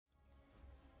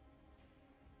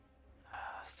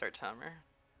start timer.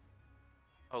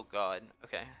 Oh god,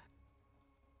 okay.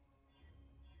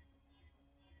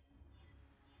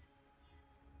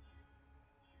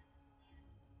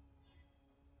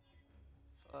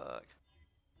 Fuck.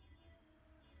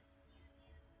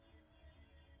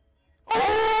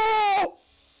 Oh!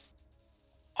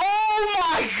 Oh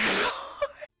my god!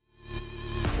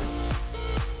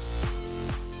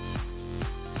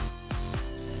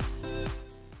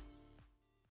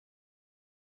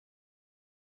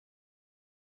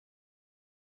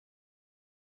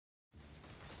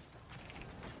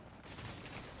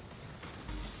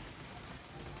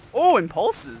 Oh,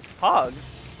 impulses. Pog.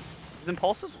 Is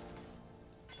impulses?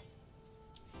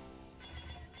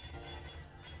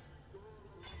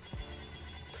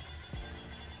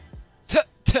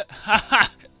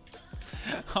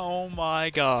 Oh my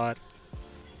god.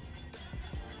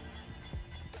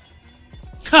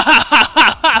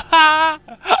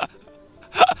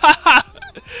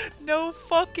 No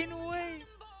fucking way.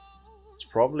 It's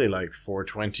probably like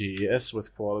 420 ES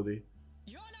with quality.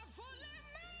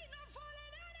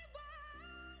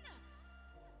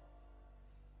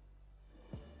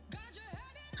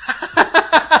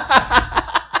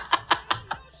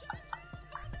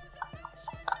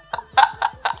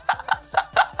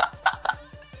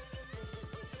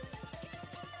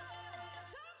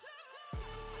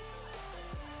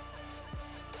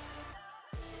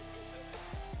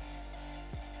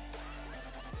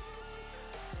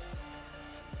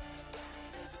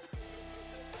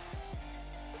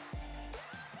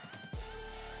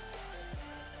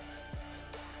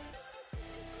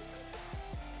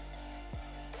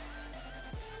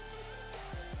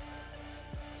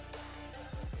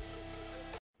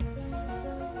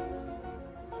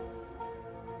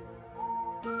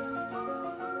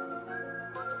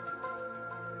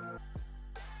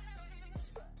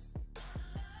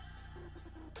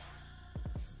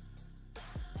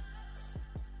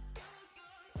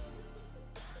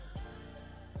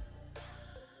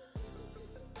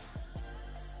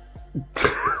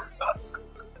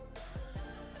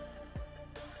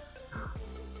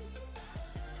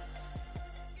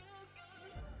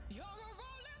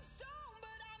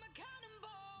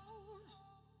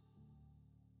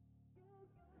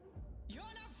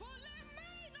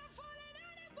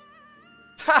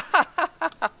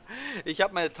 Ich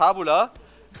habe meine Tabula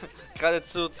gerade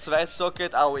zu 2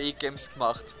 Socket AOE Games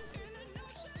gemacht.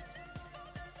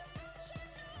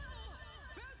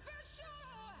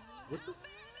 What the?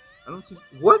 I don't see.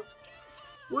 What?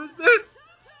 What is this?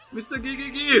 Mr.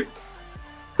 GGG!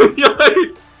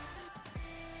 Yikes!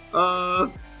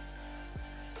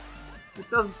 It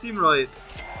doesn't seem right.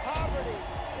 Poverty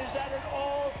is at an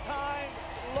all-time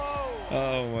low.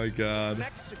 Oh my god.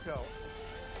 Mexico,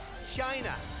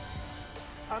 China,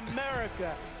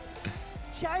 America,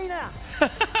 China.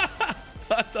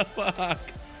 What the fuck?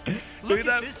 Look at at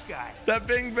that. this guy. That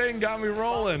bing bing got me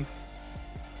rolling.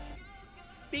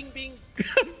 Bing, bing.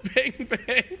 Bing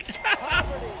bing.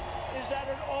 Poverty is at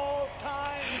an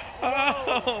all-time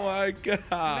low. Oh my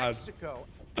god. Mexico.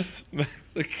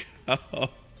 Mexico.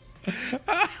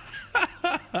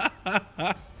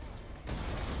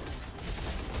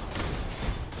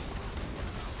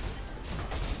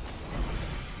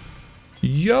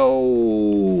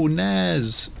 Yo,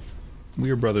 Naz.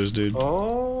 We're brothers, dude.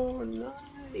 Oh,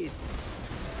 nice.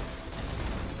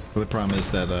 The problem is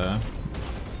that,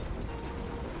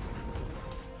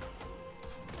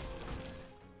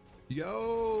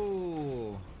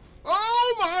 Yo!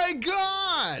 Oh my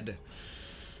god!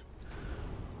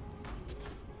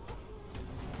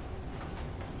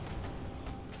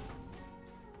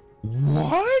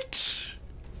 What?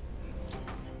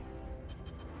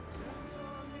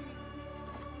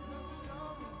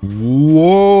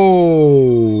 Whoa!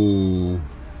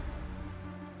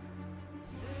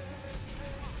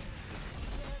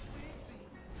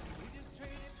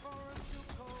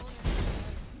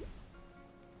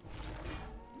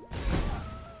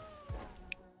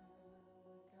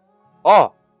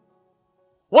 Oh!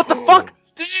 What the fuck?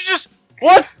 Did you just...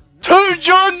 What? 2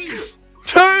 Juns!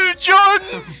 2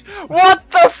 Juns! What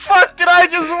the fuck did I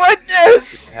just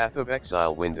witness? Path of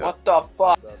Exile window. What the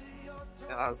fuck?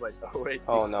 And I was like, oh wait.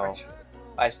 Oh no.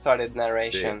 I started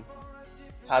narration.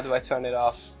 How do I turn it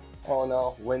off? Oh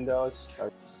no. Windows.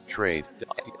 Trade.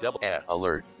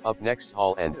 Alert. Up next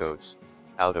Hall and Oates.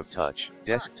 Out of touch.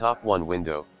 Desktop 1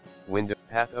 window. Window.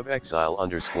 Path of Exile _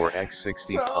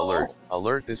 X60. No. Alert.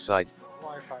 Alert this side.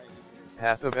 Wi-Fi.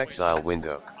 Path of Exile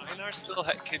window. Einar still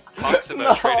talks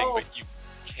about trading, but you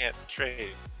can't trade.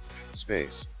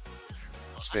 Space.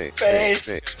 Space. Space.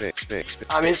 Space. Space. Space. Space.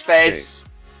 I'm in space.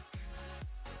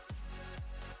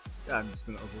 Yeah, I'm just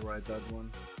gonna override that one.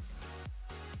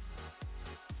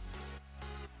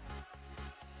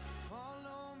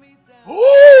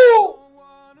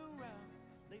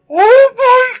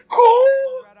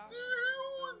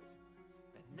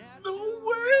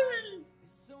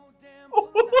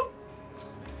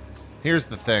 Here's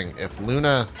the thing. If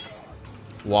Luna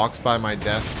walks by my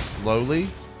desk slowly,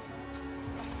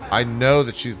 I know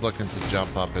that she's looking to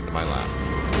jump up into my lap.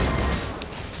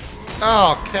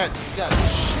 Oh, Cat, you got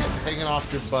shit hanging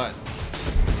off your butt.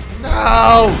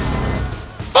 No!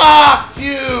 Fuck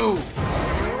you!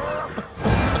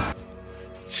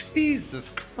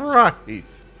 Jesus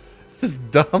Christ. This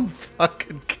dumb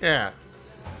fucking cat.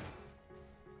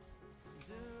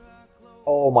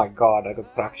 Oh my god, I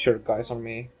got fractured, guys, on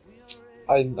me.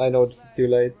 I know it's too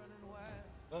late.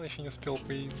 Он еще не успел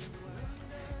появиться.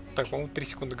 Так, по-моему, 3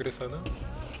 секунды грейса, да?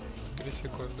 3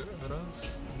 секунды.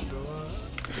 Раз, два...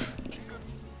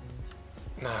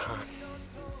 Ага.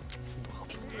 Сдох.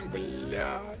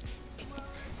 Блять.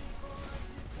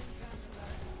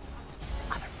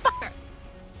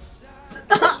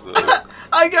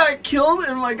 I got killed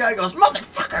and my guy goes,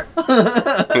 motherfucker!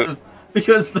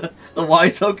 Because the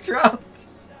wise hook dropped.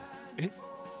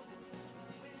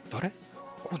 誰？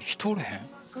ここに人おれへん？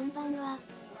こんばんは。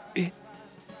え？めっ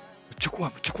ちゃ怖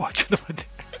い、めっちゃ怖い。ちょっと待って。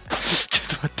ちょっ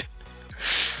と待って。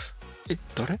え、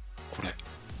誰？これ。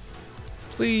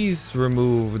Please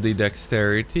remove the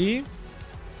dexterity.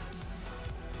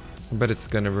 But it's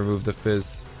gonna remove the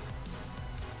fizz.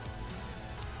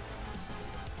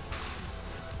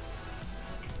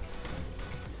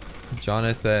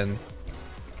 Jonathan,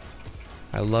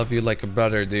 I love you like a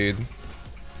brother, dude.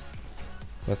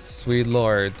 But sweet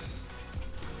lord.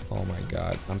 Oh my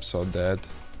god, I'm so dead.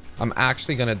 I'm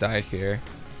actually gonna die here.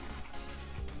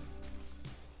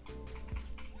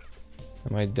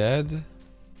 Am I dead?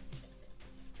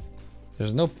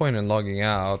 There's no point in logging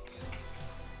out.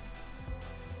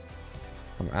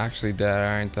 I'm actually dead,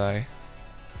 aren't I?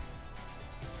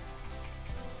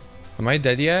 Am I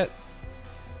dead yet?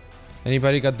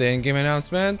 Anybody got the in-game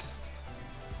announcement?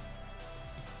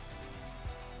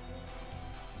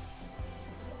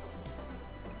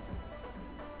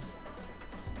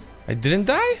 I didn't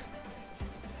die?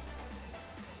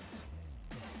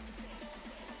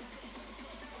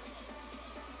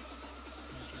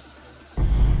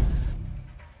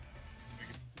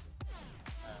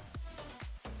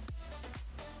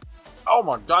 Oh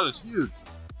my god, it's huge.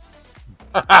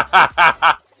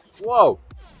 Whoa.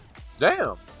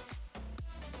 Damn.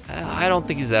 I don't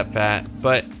think he's that fat,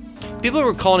 but people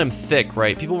were calling him thick,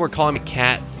 right? People were calling me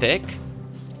cat thick.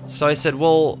 So I said,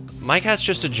 well, my cat's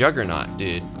just a juggernaut,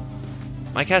 dude.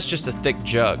 My cat's just a thick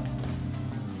jug.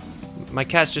 My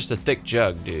cat's just a thick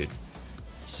jug, dude.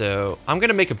 So I'm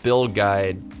gonna make a build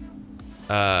guide,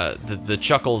 the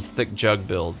Chuckles thick jug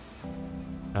build.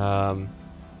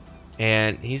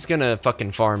 And he's gonna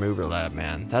fucking farm Uberlab,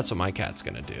 man. That's what my cat's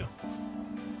gonna do.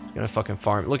 He's gonna fucking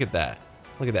farm. Look at that.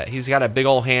 Look at that. He's got a big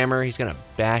old hammer. He's gonna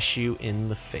bash you in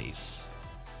the face.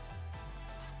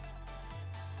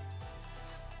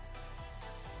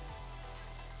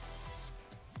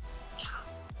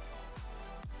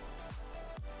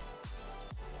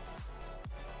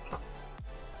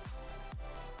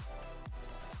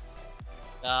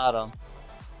 Got him.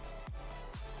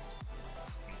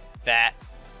 Fat.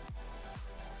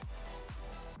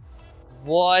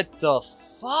 What the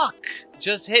fuck?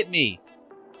 Just hit me.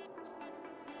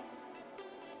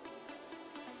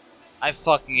 I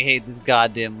fucking hate this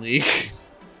goddamn league.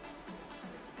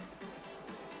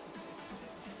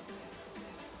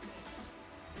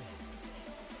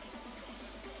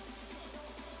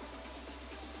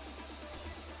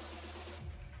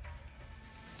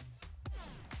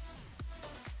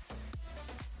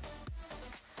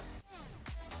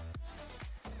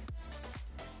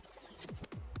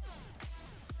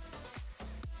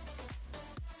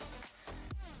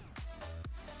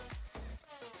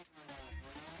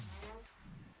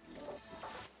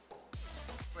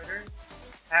 Twitter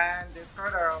and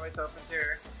Discord are always open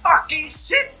to fucking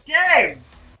shit game!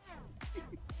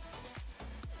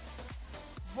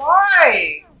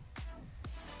 Why?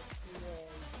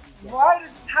 Why does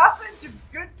this happen to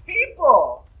good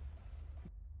people?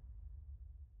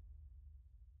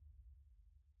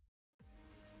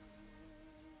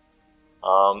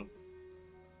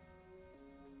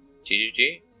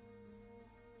 GGG?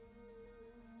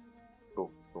 Boom,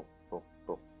 boom, boom,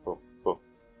 boom, boom, boom.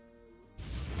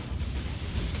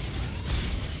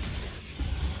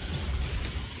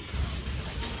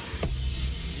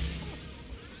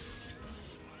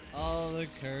 All the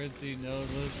currency node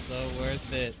was so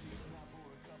worth it.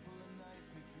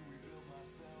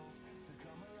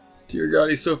 Dear God,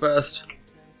 he's so fast.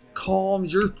 Calm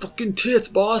your fucking tits,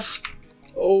 boss.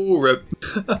 Oh, rip.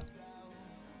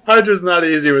 Hydra's not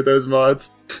easy with those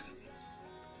mods.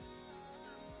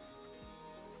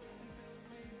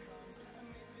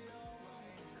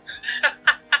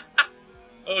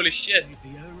 Holy shit.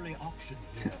 The only option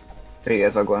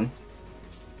Привет, вагон.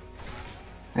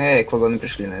 Эй, к вагону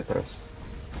пришли на этот раз.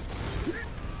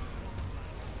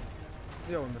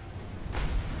 Я умер.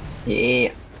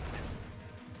 И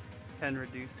 10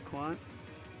 reduced quant.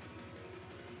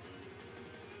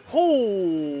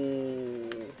 Oh,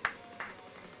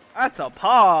 that's a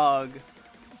pog.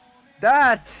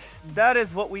 That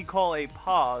is what we call a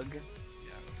pog.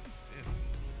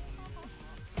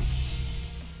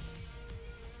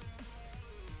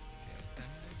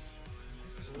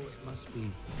 Must be.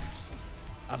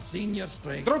 I've seen your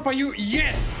strength. Drop you,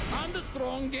 yes! And the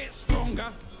strong get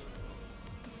stronger.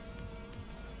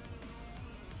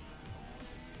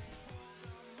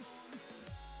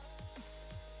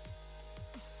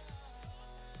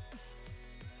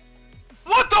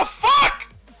 What the fuck?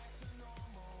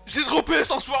 J'ai droppé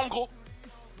sans swarm, gros.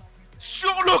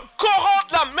 Sur le Coran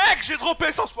de la Mecque, j'ai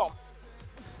droppé sans swarm.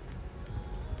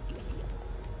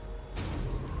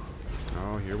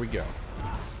 Oh, here we go.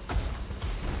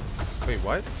 Wait,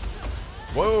 what?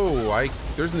 Whoa,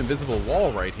 there's an invisible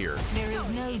wall right here. There is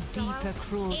no deeper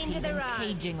cruelty than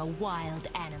caging a wild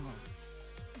animal.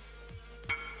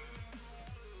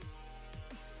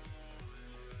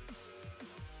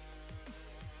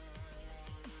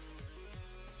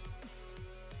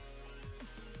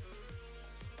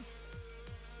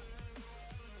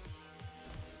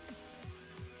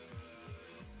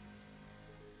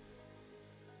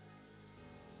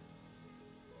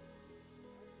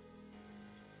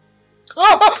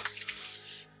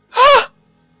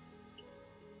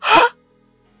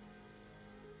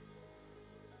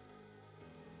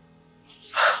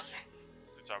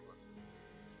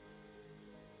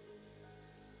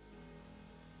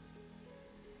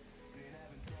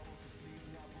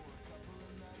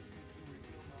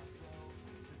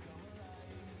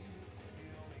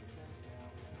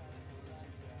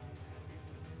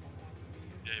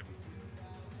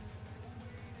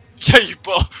 Я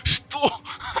ебал, что?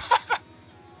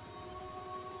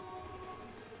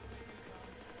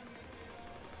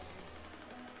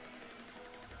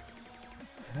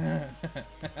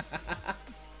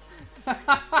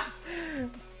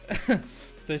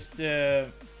 То есть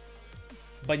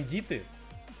бандиты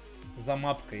за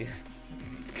мапкой.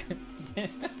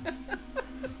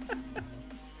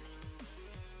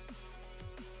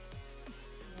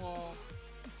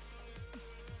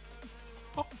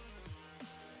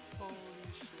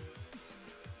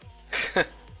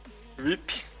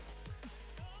 RIP.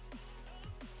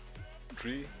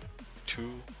 3,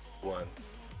 2, 1.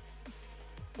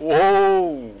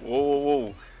 Whoa!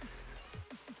 Whoa!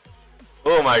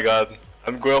 Oh my god.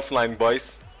 I'm going offline,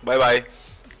 boys. Bye bye.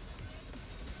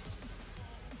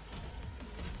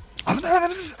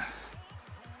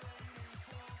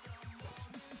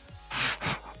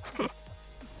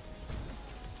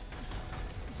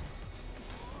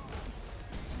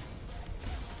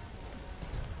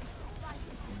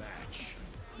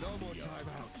 No more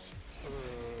timeouts.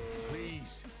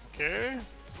 Please. Okay.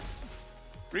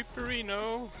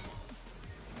 Reaperino.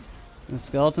 The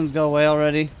skeletons go away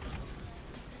already.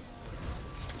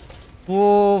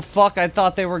 Oh, fuck, I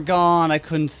thought they were gone. I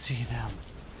couldn't see them.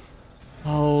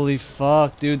 Holy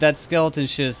fuck, dude, that skeleton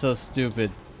shit is so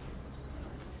stupid.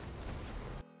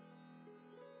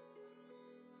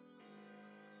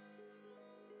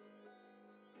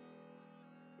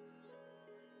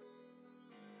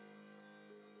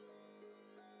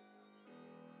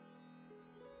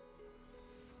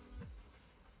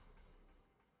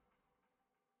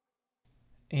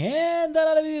 And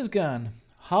another video is gone.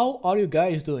 How are you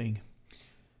guys doing?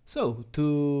 So,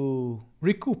 to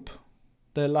recoup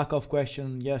the lack of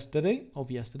question yesterday,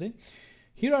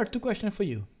 here are 2 questions for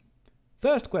you.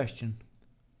 First question,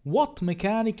 what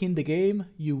mechanic in the game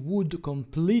you would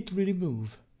completely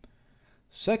remove?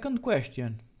 Second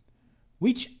question,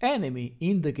 which enemy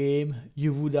in the game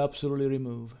you would absolutely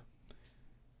remove?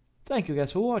 Thank you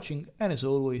guys for watching, and as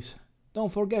always,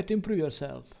 don't forget to improve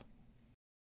yourself.